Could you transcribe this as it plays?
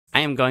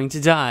I am going to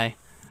die.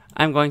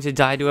 I'm going to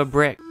die to a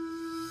brick.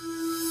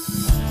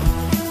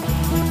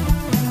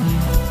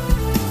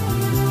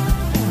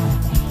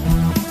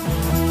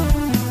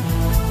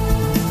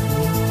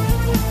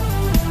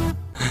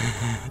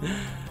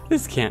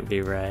 This can't be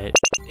right.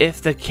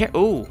 If the create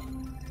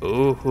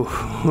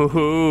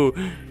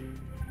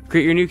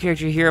your new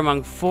character here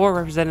among 4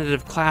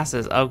 representative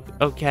classes. Oh,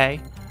 okay.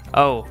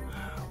 Oh.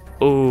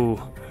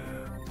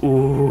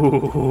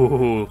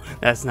 Ooh,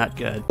 that's not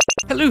good.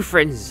 Hello,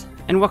 friends,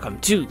 and welcome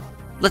to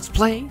Let's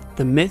Play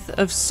The Myth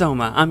of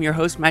Soma. I'm your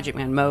host,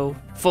 MagicManMo.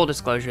 Full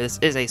disclosure, this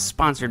is a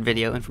sponsored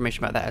video.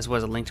 Information about that, as well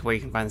as a link to where you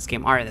can find this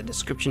game, are in the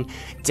description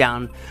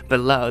down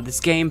below.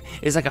 This game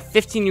is like a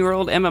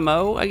 15-year-old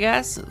MMO, I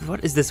guess?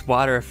 What is this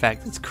water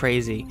effect? It's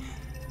crazy.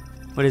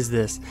 What is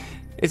this?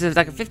 It's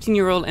like a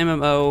 15-year-old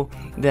MMO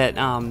that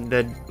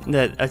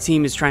that a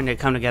team is trying to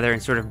come together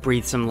and sort of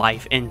breathe some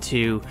life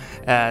into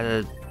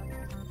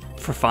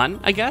for fun,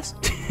 I guess.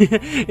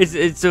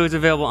 So it's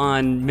available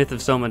on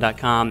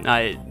mythofsoma.com.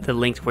 The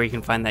link to where you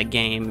can find that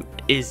game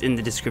is in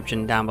the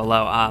description down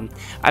below.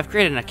 I've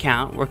created an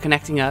account. We're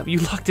connecting up. You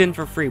logged in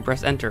for free.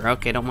 Press enter.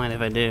 Okay, don't mind if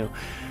I do.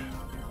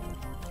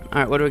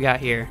 Alright, what do we got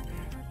here?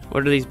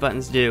 What do these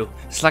buttons do?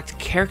 Select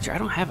character. I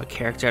don't have a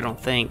character, I don't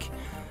think.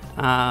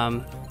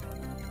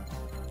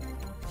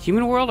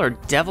 Human world or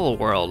devil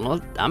world?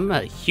 Well, I'm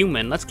a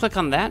human. Let's click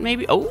on that,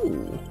 maybe?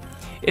 Oh!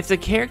 If the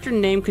character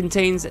name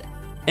contains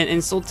an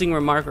insulting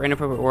remark or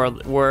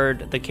inappropriate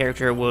word, the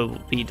character will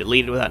be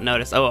deleted without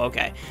notice. Oh,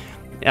 okay.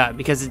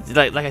 Because,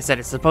 like I said,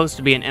 it's supposed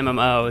to be an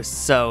MMO,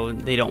 so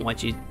they don't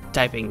want you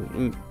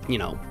typing, you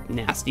know,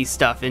 nasty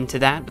stuff into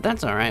that. But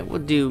that's alright. We'll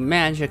do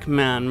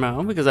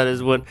MagicManMo, because that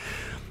is what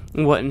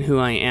and who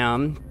I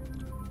am.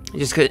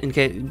 Just in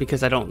case,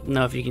 because I don't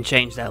know if you can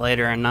change that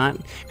later or not.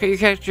 Create your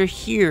character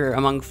here.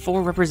 Among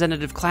 4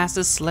 representative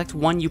classes, select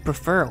one you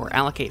prefer, or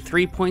allocate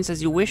 3 points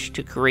as you wish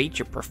to create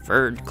your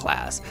preferred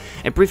class.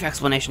 A brief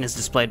explanation is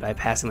displayed by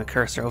passing the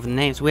cursor over the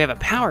names. We have a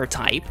power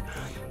type,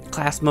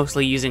 class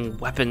mostly using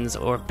weapons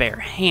or bare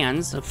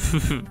hands.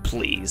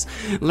 Please.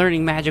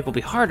 Learning magic will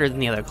be harder than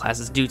the other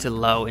classes due to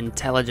low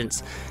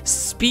intelligence.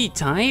 Speed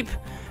type,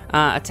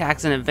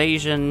 attacks and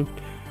evasion.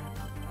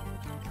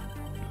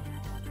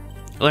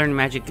 Learn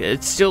magic,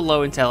 it's still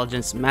low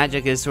intelligence.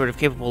 Magic is sort of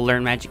capable to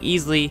learn magic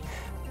easily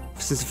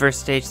since the first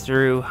stage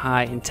through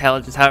high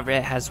intelligence. However,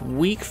 it has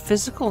weak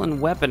physical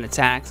and weapon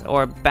attacks,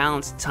 or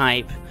balanced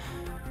type,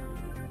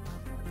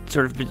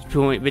 sort of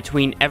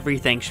between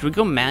everything. Should we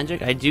go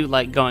magic? I do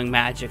like going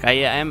magic. I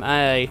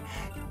am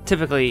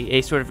typically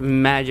a sort of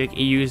magic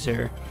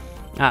user.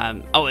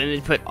 Oh, and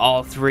it put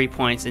all 3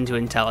 points into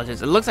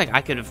intelligence. It looks like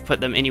I could have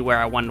put them anywhere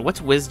I wanted. What's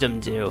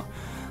wisdom do?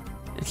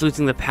 It's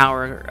losing the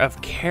power of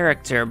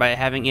character. By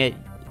having it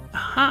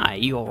high,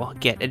 you'll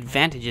get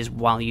advantages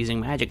while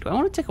using magic. Do I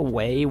want to take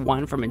away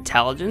one from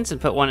intelligence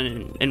and put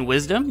one in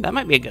wisdom? That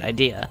might be a good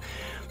idea.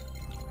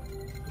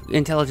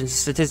 Intelligence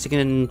statistic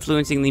and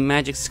influencing the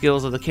magic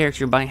skills of the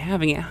character. By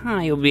having it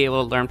high, you'll be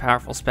able to learn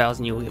powerful spells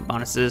and you will get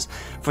bonuses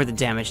for the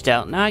damage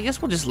dealt. Now, I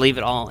guess we'll just leave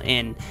it all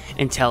in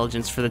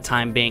intelligence for the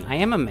time being. I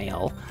am a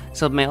male,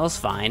 so male is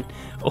fine.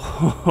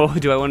 Oh,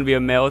 do I want to be a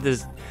male with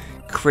this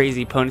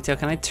crazy ponytail?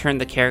 Can I turn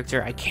the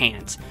character? I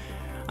can't.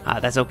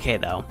 That's okay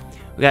though.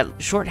 We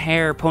got short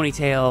hair,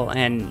 ponytail,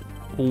 and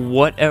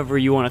whatever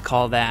you want to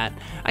call that.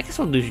 I guess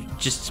we'll do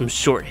just some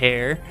short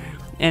hair.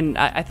 And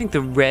I think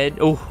the red,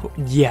 oh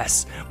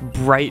yes,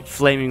 bright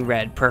flaming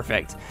red,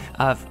 perfect.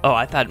 Oh,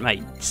 I thought my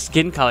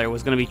skin color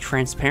was going to be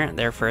transparent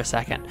there for a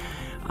second.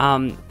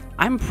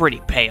 I'm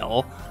pretty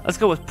pale. Let's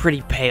go with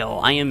pretty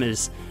pale. I'm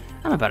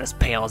about as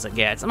pale as it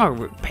gets. I'm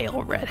a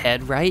pale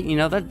redhead, right? You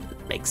know, that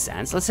makes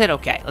sense. Let's hit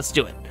okay. Let's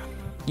do it.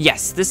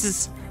 Yes, this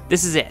is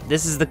it.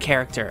 This is the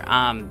character.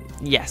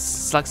 Yes.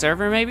 Select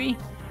server, maybe?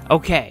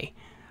 Okay.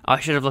 Oh, I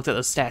should have looked at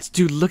those stats.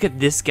 Dude, look at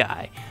this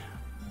guy.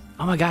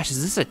 Oh my gosh,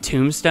 is this a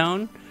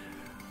tombstone?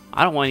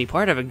 I don't want any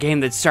part of a game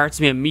that starts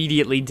me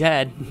immediately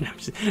dead.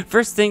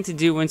 First thing to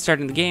do when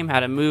starting the game, how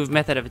to move,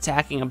 method of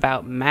attacking,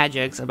 about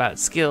magics, about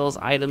skills,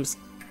 items,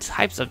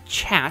 types of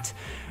chat,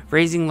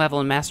 raising level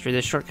and mastery.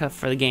 The shortcut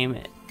for the game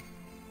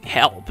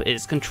help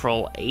is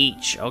Control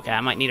H. Okay,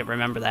 I might need to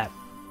remember that.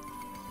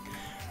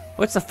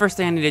 What's the first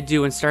thing I need to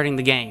do when starting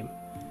the game?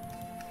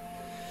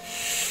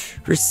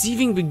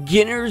 Receiving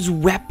beginner's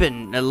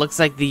weapon. It looks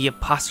like the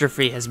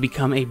apostrophe has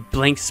become a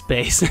blank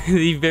space.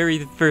 The very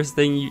first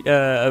thing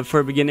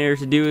for a beginner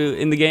to do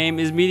in the game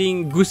is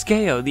meeting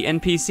Guskeo, the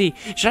NPC.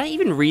 Should I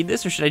even read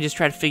this, or should I just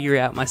try to figure it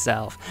out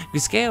myself?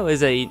 Guskeo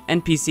is a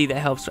NPC that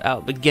helps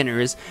out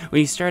beginners. When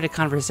you start a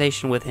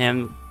conversation with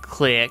him,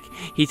 click,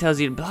 he tells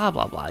you blah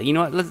blah blah. You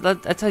know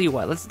what? I tell you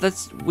what.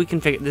 We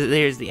can figure.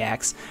 There's the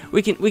X.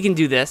 We can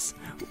do this.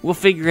 We'll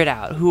figure it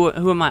out. Who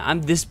am I?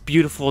 I'm this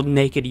beautiful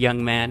naked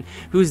young man.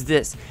 Who's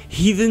this?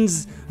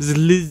 Heathens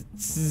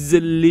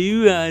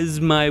Zalua is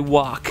my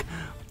walk.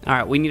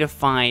 Alright, we need to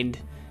find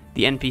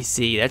the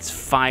NPC. That's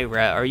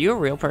Fiverr. Are you a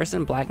real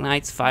person? Black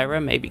Knights,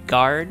 Fiverr, maybe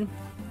guard?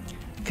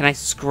 Can I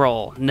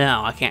scroll?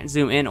 No, I can't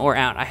zoom in or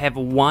out. I have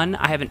one,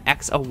 I have an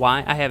X, a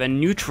Y, I have a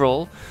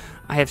neutral,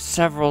 I have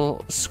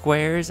several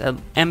squares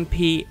of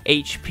MP,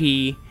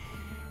 HP,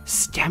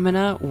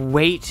 stamina,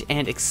 weight,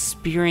 and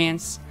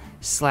experience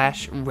 /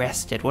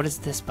 rested. What does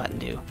this button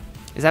do?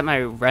 Is that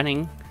my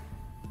running?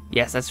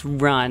 Yes, that's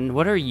run.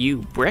 What are you,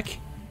 Bric?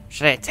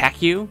 Should I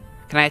attack you?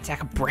 Can I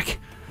attack a Bric?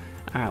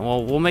 Alright,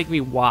 well, we'll make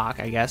me walk,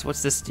 I guess.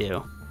 What's this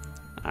do?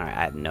 Alright,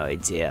 I have no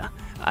idea.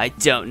 I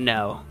don't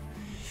know.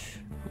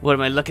 What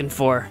am I looking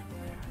for?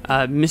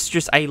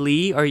 Mistress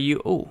Eileen, are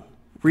you... Oh,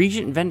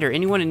 Regent Vendor.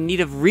 Anyone in need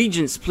of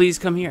regents, please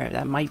come here.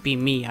 That might be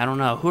me. I don't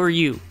know. Who are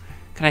you?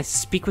 Can I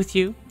speak with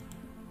you?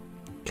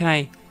 Can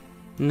I...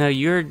 No,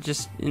 you're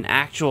just an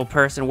actual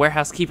person.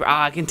 Warehouse keeper.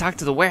 Ah, I can talk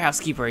to the warehouse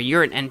keeper.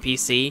 You're an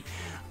NPC.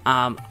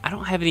 I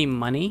don't have any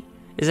money.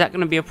 Is that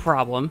going to be a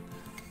problem?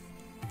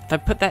 If I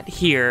put that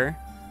here...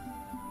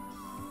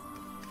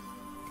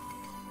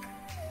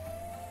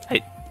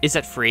 Is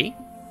that free?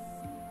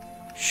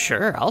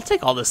 Sure, I'll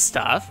take all this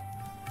stuff.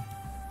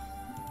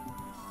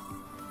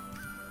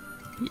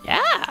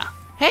 Yeah,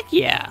 heck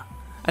yeah.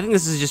 I think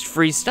this is just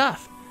free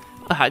stuff.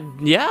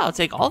 Yeah, I'll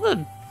take all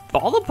the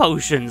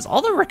potions,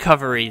 all the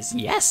recoveries.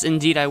 Yes,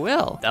 indeed I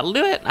will. That'll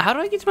do it. How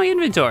do I get to my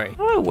inventory?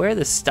 How do I wear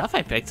the stuff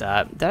I picked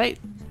up? Did I...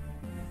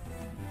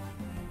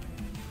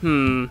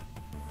 F10.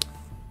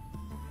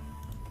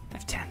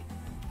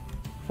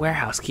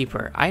 Warehouse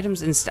keeper.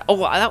 Items and stuff. Oh,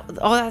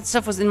 that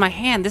stuff was in my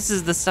hand. This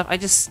is the stuff. I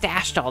just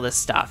stashed all this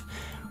stuff.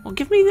 Well,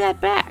 give me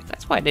that back.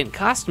 That's why it didn't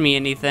cost me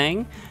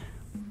anything.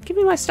 Give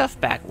me my stuff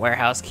back,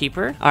 warehouse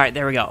keeper. All right,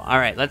 there we go. All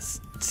right,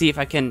 let's see if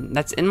I can...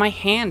 That's in my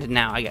hand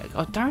now. I got...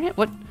 Oh, darn it.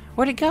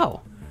 Where'd it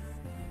go?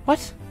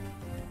 What?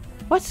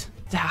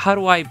 How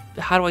do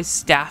I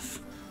staff?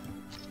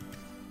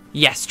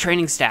 Yes,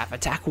 training staff.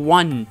 Attack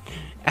 1.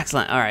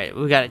 Excellent. All right,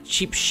 we got a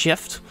cheap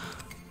shift.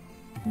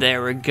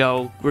 There we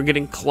go. We're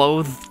getting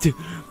clothed.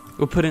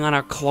 We're putting on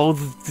our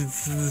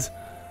clothes.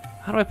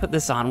 How do I put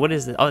this on? What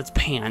is it? Oh, it's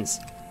pants.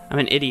 I'm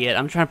an idiot.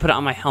 I'm trying to put it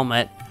on my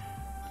helmet.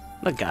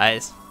 Look,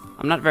 guys.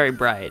 I'm not very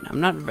bright. I'm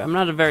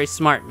not a very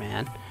smart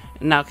man.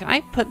 Now, can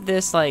I put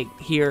this like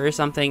here or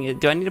something?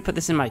 Do I need to put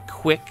this in my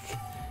quick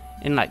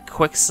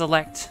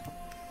select?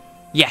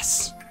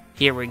 Yes.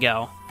 Here we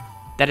go.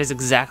 That is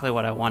exactly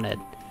what I wanted.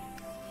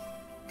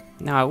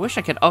 Now I wish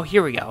I could. Oh,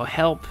 here we go.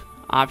 Help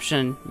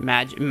option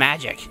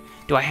magic.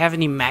 Do I have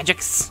any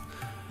magics?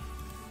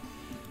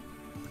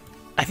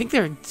 I think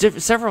there are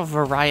several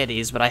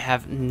varieties, but I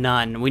have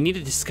none. We need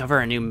to discover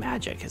a new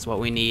magic is what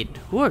we need.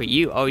 Who are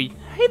you? Oh,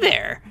 hey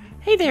there.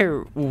 Hey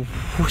there,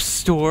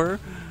 store.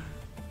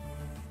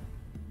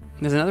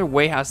 There's another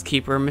warehouse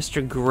keeper,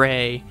 Mr.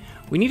 Gray.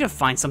 We need to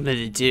find something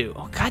to do.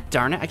 Oh, god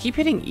darn it. I keep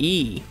hitting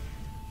E.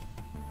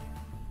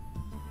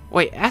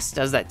 Wait, S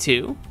does that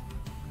too?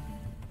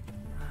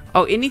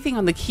 Oh, anything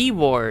on the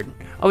keyboard.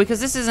 Oh, because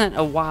this isn't a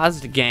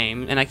WASD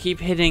game, and I keep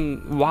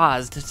hitting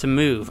WASD to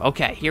move.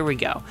 Okay, here we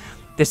go.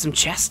 There's some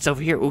chests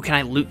over here. Ooh, can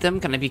I loot them?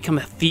 Can I become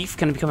a thief?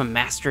 Can I become a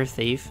master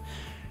thief?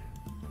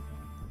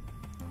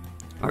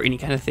 Or any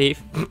kind of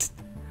thief?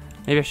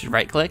 Maybe I should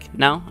right-click?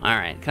 No?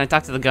 Alright. Can I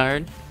talk to the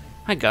guard?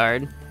 Hi,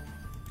 guard.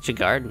 What's your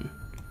guard?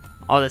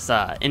 All this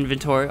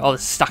inventory, all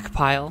this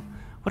stockpile.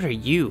 What are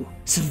you?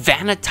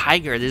 Savannah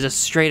tiger. There's a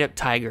straight-up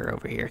tiger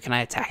over here. Can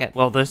I attack it?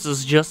 Well, this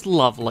is just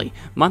lovely.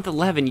 Month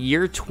 11,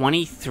 year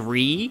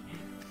 23?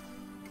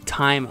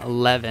 Time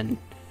 11.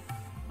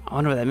 I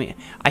wonder what that means.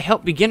 I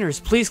help beginners.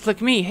 Please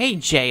click me. Hey,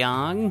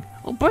 Jaeong.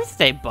 Oh,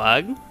 birthday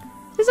bug.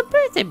 There's a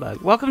birthday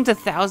bug. Welcome to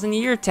 1,000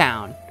 Year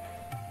Town.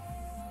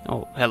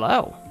 Oh,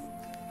 hello.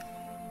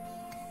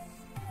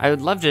 I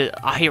would love to...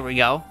 Oh, here we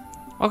go.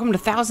 Welcome to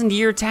 1,000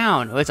 Year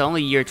Town. Oh, it's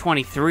only year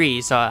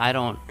 23, so I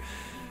don't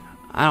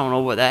know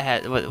what that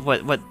has...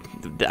 What...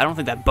 I don't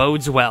think that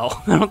bodes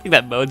well. I don't think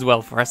that bodes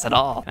well for us at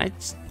all.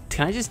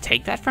 Can I just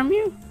take that from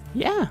you?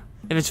 Yeah.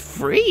 If it's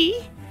free?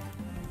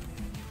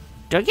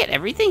 Do I get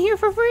everything here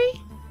for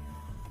free?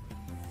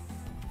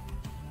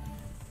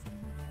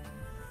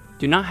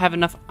 Do not have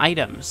enough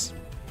items.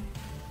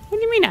 What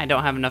do you mean I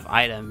don't have enough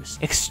items?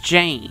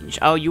 Exchange.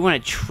 Oh, you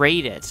want to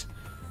trade it.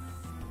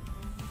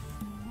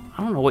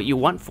 I don't know what you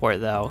want for it,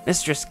 though.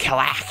 Mistress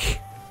Kalak.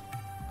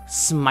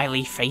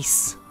 Smiley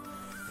face.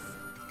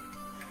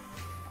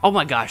 Oh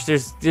my gosh,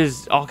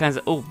 there's all kinds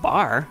of... Oh,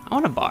 bar. I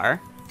want a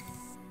bar.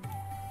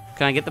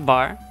 Can I get the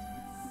bar?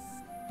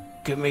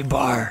 Give me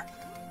bar.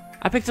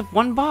 I picked up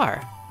 1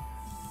 bar.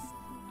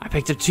 I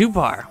picked up 2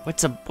 bar.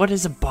 What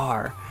is a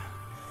bar?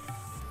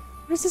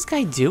 What is this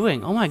guy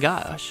doing? Oh my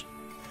gosh.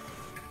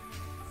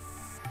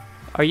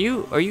 Are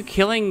you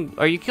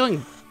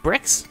killing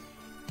bricks?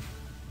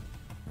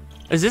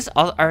 Is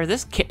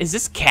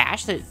this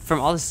cash from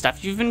all the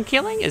stuff you've been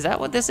killing? Is that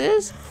what this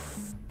is?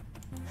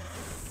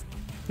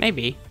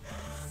 Maybe.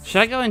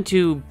 Should I go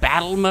into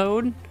battle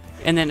mode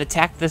and then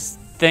attack this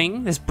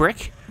thing, this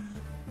brick?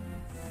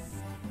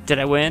 Did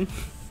I win?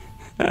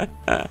 Or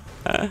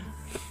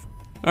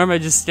am I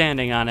just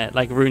standing on it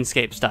like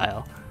RuneScape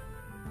style?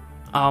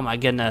 Oh my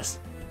goodness.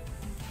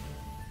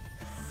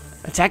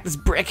 Attack this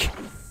brick.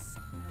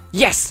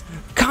 Yes!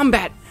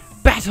 Combat!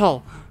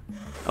 Battle!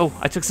 Oh,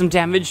 I took some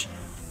damage.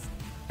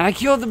 And I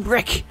killed the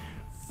brick!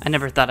 I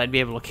never thought I'd be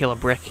able to kill a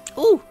brick.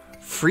 Ooh,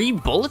 free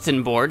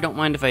bulletin board. Don't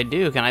mind if I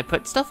do. Can I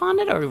put stuff on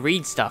it or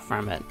read stuff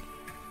from it?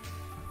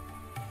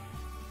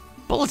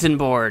 Bulletin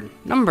board.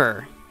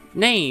 Number,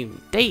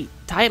 name, date,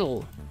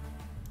 title.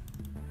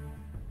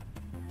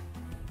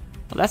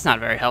 Well, that's not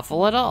very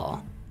helpful at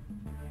all.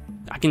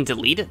 I can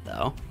delete it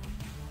though.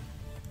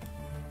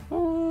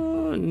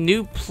 Oh,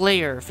 new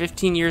player,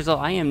 15 years old.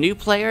 I am new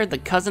player, the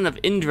cousin of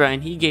Indra,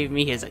 and he gave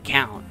me his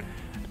account.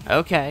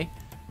 Okay.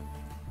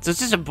 So it's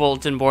just a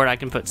bulletin board I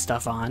can put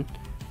stuff on.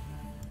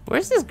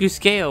 Where's this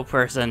Guskeo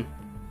person?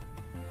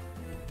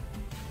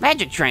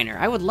 Magic trainer.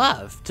 I would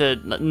love to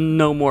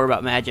know more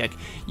about magic.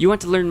 You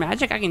want to learn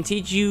magic? I can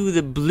teach you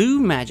the blue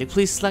magic.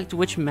 Please select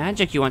which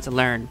magic you want to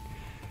learn.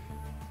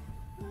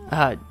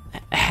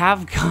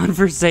 Have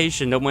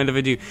conversation. Don't mind if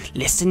I do.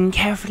 Listen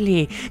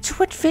carefully to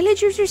what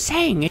villagers are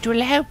saying. It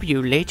will help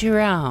you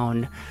later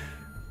on.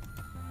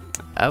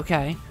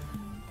 Okay.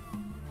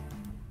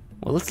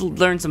 Well, let's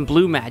learn some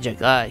blue magic.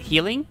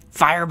 Healing?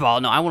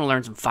 Fireball. No, I want to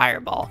learn some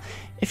fireball.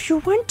 If you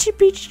want to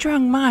beat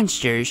strong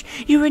monsters,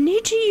 you will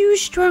need to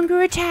use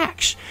stronger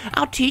attacks.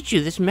 I'll teach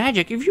you this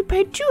magic if you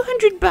pay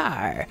 200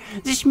 bar.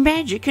 This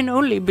magic can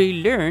only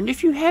be learned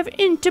if you have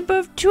int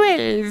above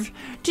 12.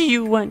 Do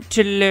you want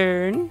to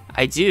learn?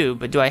 I do,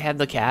 but do I have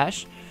the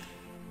cash?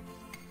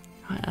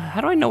 How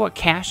do I know what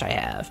cash I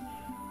have?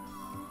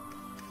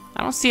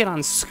 I don't see it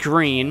on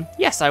screen.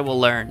 Yes, I will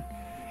learn.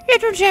 You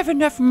don't have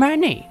enough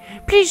money.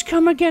 Please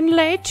come again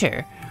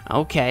later.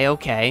 Okay,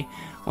 okay.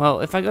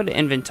 Well, if I go to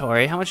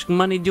inventory, how much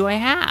money do I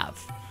have?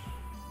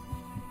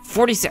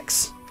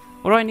 46.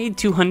 What do I need?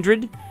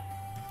 200?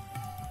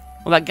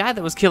 Well, that guy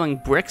that was killing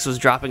bricks was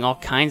dropping all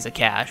kinds of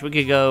cash. We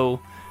could go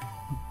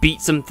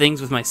beat some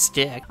things with my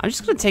stick. I'm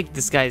just gonna take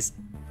this guy's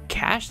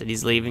cash that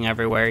he's leaving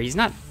everywhere. He's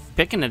not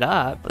picking it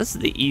up. This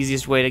is the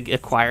easiest way to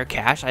acquire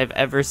cash I've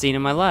ever seen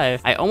in my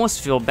life. I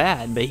almost feel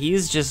bad, but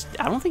he's just,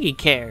 I don't think he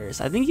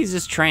cares. I think he's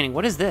just training.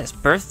 What is this?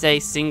 Birthday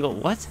single,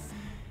 what?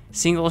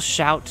 Single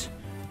shout,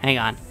 hang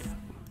on.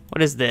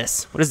 What is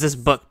this? What is this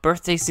book?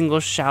 Birthday single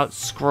shout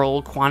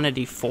scroll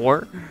quantity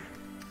 4?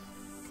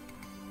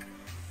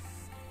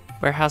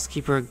 Warehouse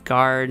keeper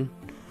guard.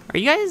 Are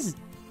you guys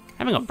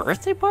having a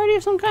birthday party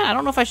of some kind? I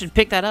don't know if I should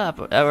pick that up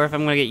or if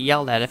I'm gonna get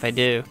yelled at if I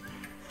do.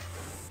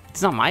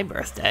 It's not my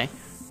birthday.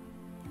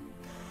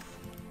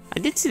 I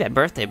did see that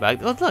birthday bug.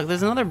 Oh, look,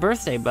 there's another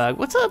birthday bug.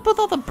 What's up with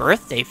all the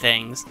birthday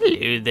things?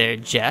 Hello there,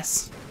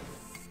 Jess.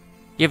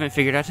 You haven't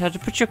figured out how to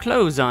put your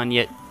clothes on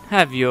yet,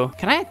 have you?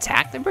 Can I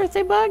attack the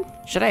birthday bug?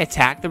 Should I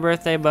attack the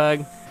birthday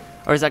bug?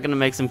 Or is that gonna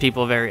make some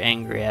people very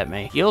angry at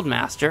me?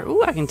 Guildmaster.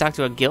 Ooh, I can talk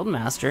to a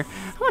guildmaster.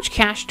 How much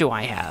cash do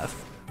I have?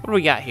 What do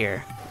we got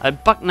here?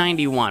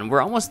 $1.91.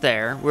 We're almost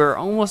there. We're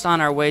almost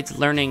on our way to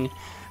learning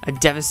a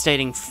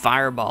devastating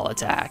fireball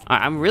attack.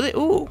 I'm really,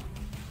 ooh,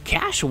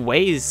 cash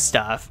weighs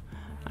stuff.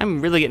 I'm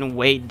really getting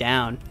weighed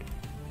down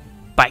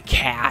by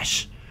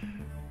cash.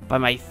 By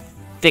my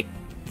thick,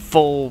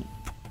 full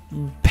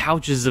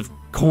pouches of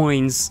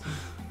coins.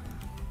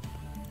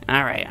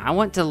 Alright, I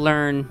want to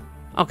learn...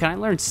 Oh, can I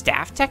learn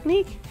staff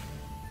technique?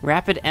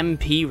 Rapid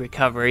MP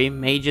recovery,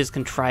 mage's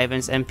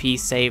contrivance, MP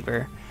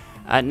saver.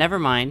 Never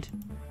mind.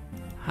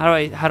 How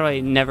do I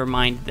never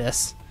mind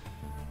this?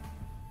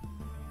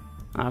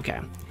 Okay.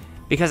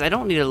 Because I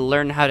don't need to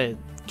learn how to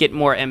get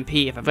more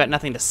MP if I've got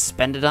nothing to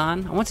spend it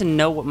on. I want to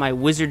know what my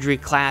wizardry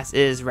class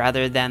is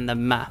rather than the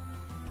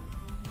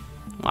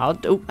Well,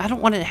 I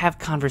don't want to have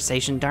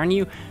conversation, darn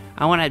you.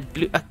 I want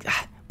to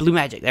blue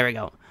magic. There we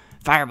go.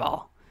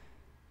 Fireball.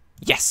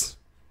 Yes.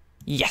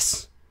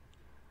 Yes.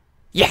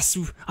 Yes.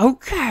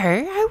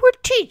 Okay, I will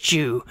teach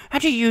you how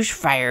to use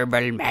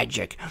fireball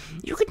magic.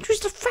 You can use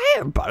the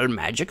fireball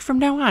magic from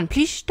now on.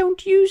 Please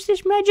don't use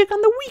this magic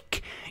on the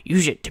weak.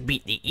 Use it to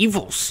beat the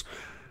evils.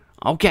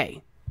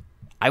 Okay.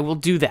 I will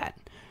do that.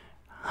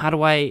 How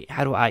do I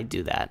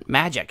do that?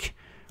 Magic.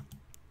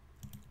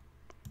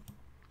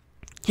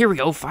 Here we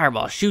go.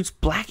 Fireball shoots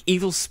black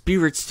evil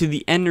spirits to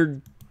the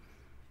inner.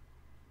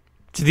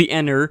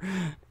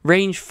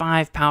 Range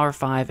 5, power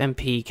 5,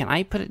 MP. Can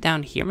I put it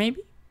down here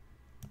maybe?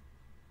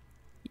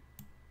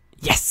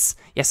 Yes!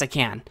 Yes, I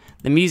can.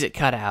 The music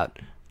cut out.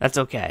 That's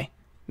okay.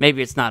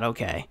 Maybe it's not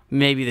okay.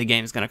 Maybe the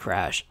game's gonna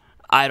crash.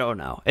 I don't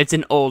know. It's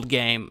an old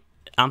game.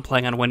 I'm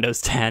playing on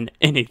Windows 10.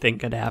 Anything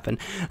could happen.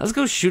 Let's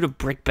go shoot a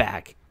brick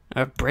back.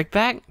 A brick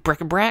back?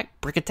 Bric-a-brac?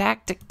 Brick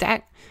attack?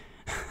 Tic-tac?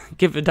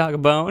 Give a dog a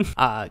bone.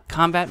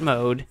 Combat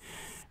mode.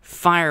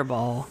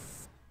 Fireball.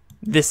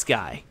 This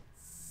guy.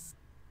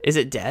 Is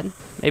it dead?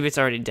 Maybe it's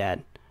already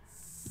dead.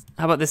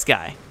 How about this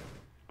guy?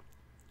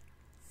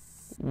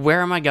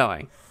 Where am I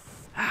going?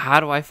 How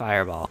do I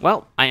fireball?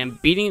 Well, I am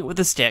beating it with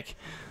a stick.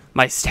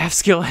 My staff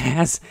skill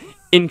has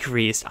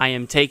increased. I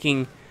am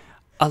taking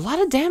a lot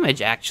of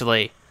damage,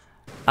 actually.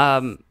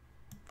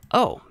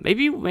 Oh,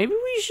 maybe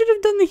we should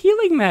have done the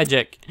healing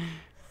magic.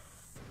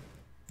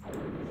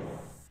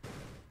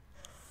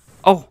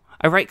 Oh,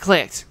 I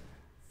right-clicked.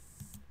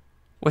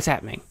 What's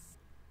happening?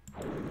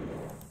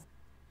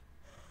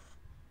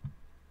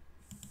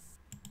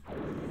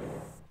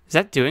 Is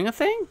that doing a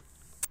thing?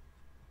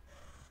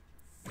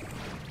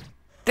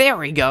 There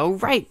we go,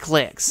 right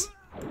clicks.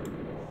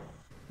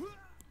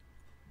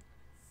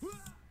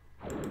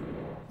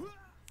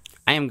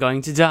 I am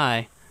going to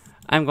die.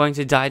 I'm going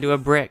to die to a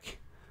brick.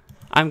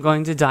 I'm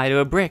going to die to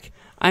a brick.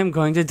 I'm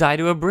going to die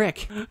to a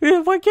brick.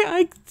 Why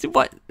can't I?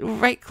 What?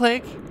 Right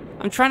click?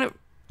 I'm trying to.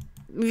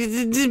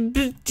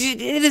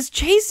 It is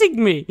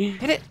chasing me.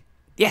 Hit it.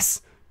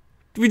 Yes.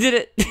 We did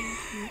it.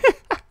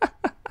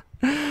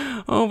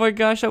 Oh my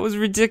gosh, that was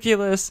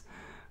ridiculous.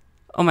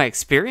 Oh, my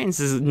experience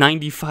is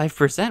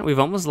 95%. We've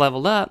almost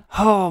leveled up.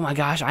 Oh my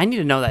gosh, I need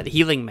to know that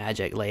healing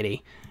magic,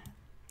 lady.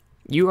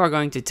 You are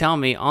going to tell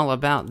me all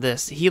about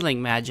this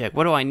healing magic.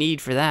 What do I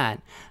need for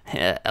that?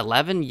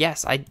 11?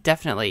 Yes, I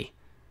definitely...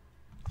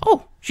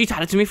 Oh, she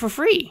taught it to me for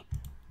free.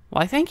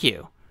 Why, thank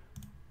you.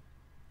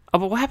 Oh,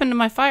 but what happened to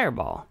my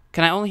fireball?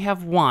 Can I only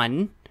have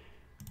one?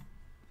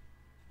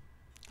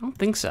 I don't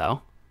think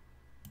so.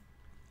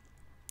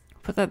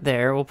 Put that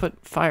there. We'll put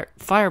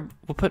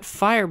we'll put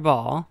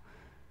fireball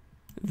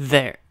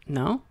there.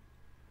 No?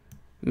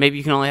 Maybe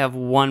you can only have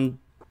one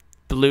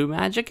blue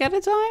magic at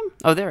a time?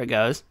 Oh, there it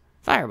goes.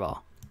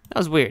 Fireball. That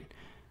was weird.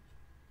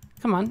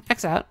 Come on,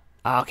 X out.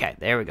 Okay,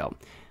 there we go.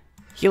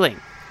 Healing.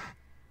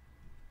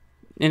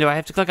 And do I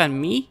have to click on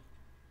me?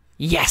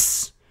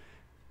 Yes!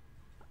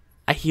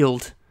 I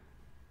healed.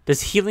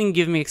 Does healing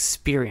give me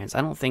experience?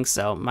 I don't think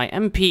so. My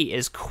MP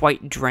is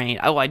quite drained.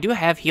 Oh, I do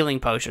have healing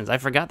potions. I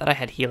forgot that I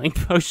had healing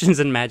potions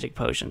and magic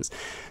potions.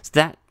 So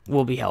that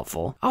will be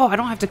helpful. Oh, I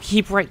don't have to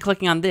keep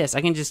right-clicking on this.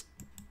 I can just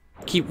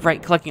keep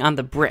right-clicking on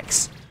the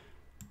bricks.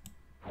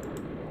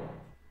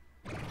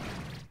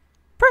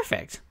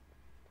 Perfect.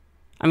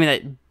 I mean,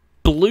 that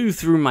blew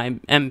through my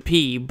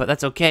MP, but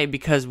that's okay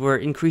because we're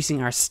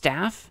increasing our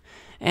staff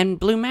and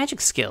blue magic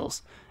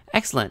skills.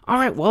 Excellent. All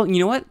right, well, you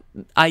know what?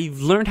 I've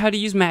learned how to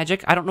use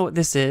magic. I don't know what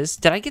this is.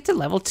 Did I get to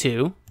level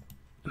 2?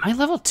 Am I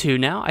level 2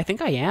 now? I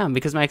think I am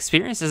because my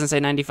experience doesn't say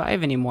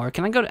 95 anymore.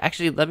 Can I go to,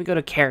 actually, let me go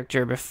to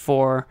character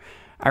before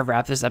I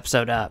wrap this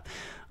episode up.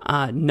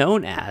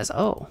 Known as,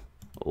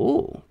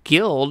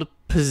 guild,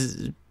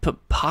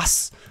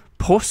 pos,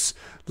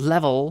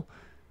 level.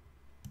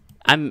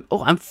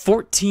 I'm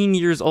 14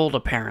 years old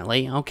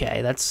apparently.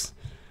 Okay, that's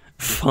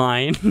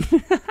fine.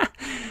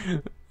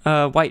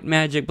 White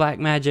magic, black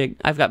magic.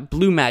 I've got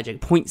blue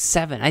magic,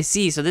 0.7. I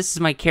see, so this is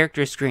my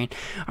character screen.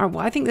 All right,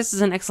 well, I think this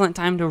is an excellent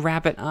time to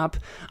wrap it up.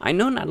 I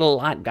know not a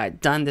lot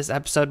got done this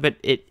episode, but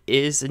it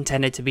is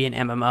intended to be an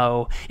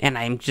MMO, and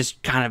I'm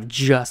just kind of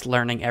just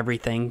learning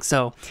everything.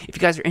 So if you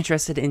guys are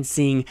interested in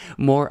seeing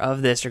more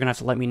of this, you're going to have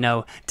to let me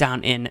know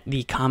down in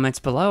the comments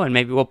below, and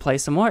maybe we'll play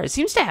some more. It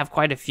seems to have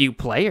quite a few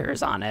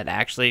players on it,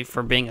 actually,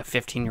 for being a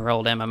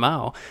 15-year-old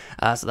MMO,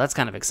 so that's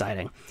kind of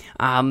exciting.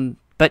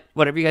 But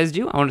whatever you guys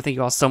do, I want to thank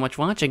you all so much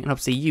for watching, and hope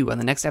to see you on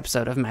the next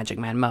episode of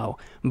MagicManMo.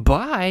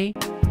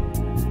 Bye!